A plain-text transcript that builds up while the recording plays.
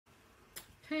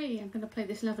Okay, I'm going to play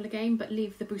this level again, but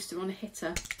leave the booster on a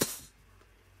hitter.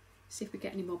 See if we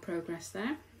get any more progress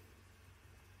there.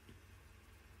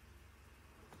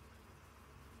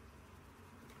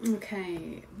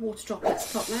 Okay, water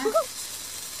droplets top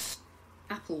left,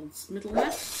 apples middle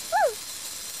left,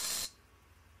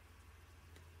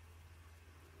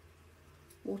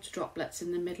 water droplets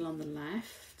in the middle on the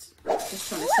left. Just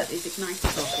trying to set these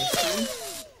igniters off this time.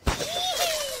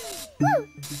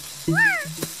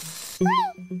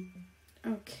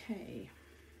 Okay.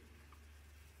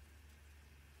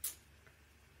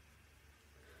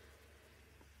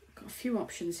 Got a few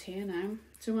options here now.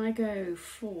 Do I go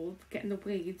for getting the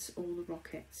weeds or the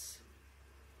rockets?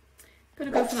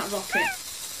 I'm going to go for that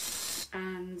rocket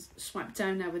and swipe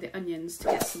down now with the onions to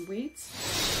get some weeds.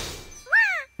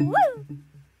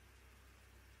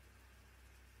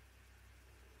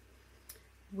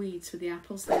 Weeds with the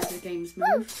apples, there's the game's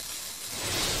move.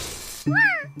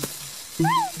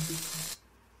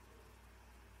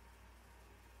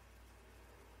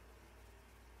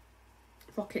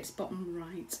 Rockets bottom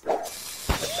right.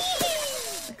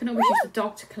 I can always use the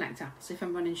dog to collect apples if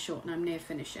I'm running short and I'm near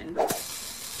finishing.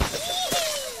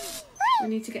 We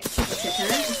need to get Chippy Chip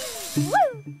out.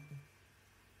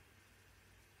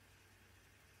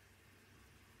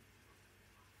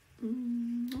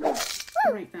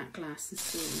 Break that glass and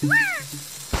see.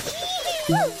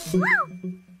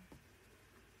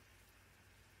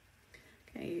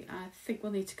 Okay, I think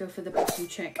we'll need to go for the bottom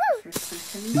chick for a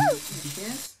second. There she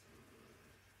is.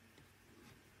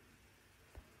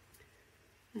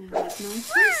 And there's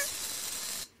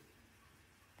nice.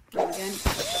 There again.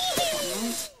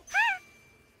 Right.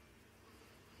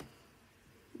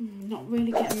 Not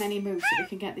really getting many moves so we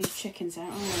can get these chickens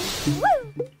out, are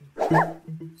we?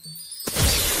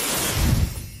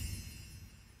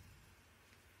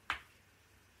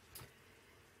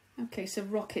 Okay, so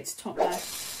rockets top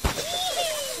left.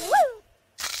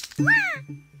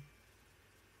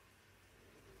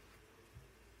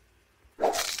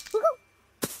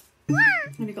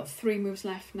 Only got 3 moves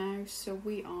left now, so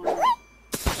we are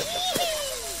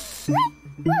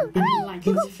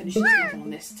unlikely to finish this level on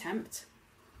this attempt.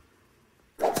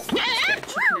 Let's get a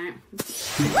chicken out.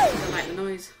 I like the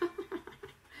noise.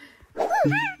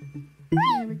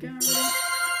 There we go.